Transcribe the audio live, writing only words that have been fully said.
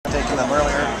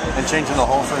and changing the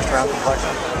whole first round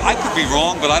complexion? I could be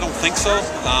wrong, but I don't think so.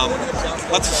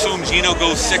 Let's assume Geno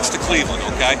goes 6 to Cleveland,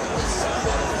 okay?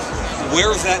 Where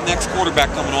is that next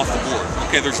quarterback coming off the board?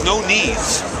 Okay, there's no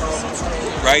needs,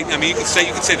 right? I mean, you could say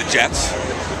the Jets.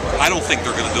 I don't think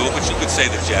they're going to do it, but you could say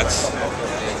the Jets.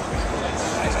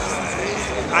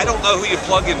 I don't know who you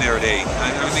plug in there at 8.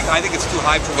 I think it's too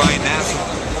high for Ryan Nassib.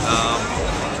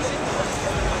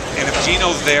 And if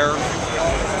Geno's there,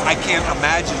 I can't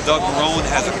imagine Doug Marrone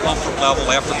has a comfort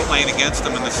level after playing against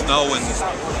him in the snow in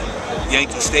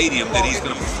Yankee Stadium that he's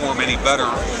going to perform any better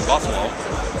in Buffalo.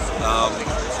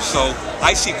 So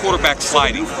I see quarterback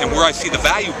sliding, and where I see the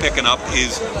value picking up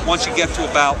is once you get to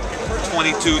about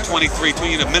 22, 23,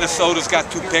 Minnesota's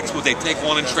got 2 picks. Would they take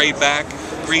one and trade back?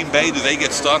 Green Bay, do they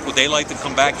get stuck? Would they like to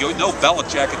come back? You know,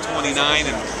 Belichick at 29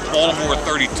 and Baltimore at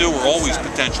 32 are always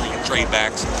potential trade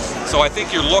backs. So I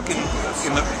think you're looking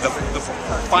in the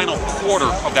final quarter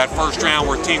of that first round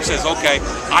where a team says, okay,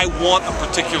 I want a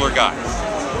particular guy.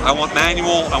 I want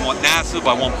Manuel, I want Nassib,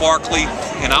 I want Barkley,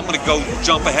 and I'm going to go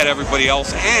jump ahead of everybody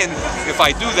else. And if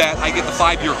I do that, I get the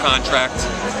 5-year contract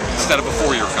instead of a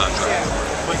 4-year contract.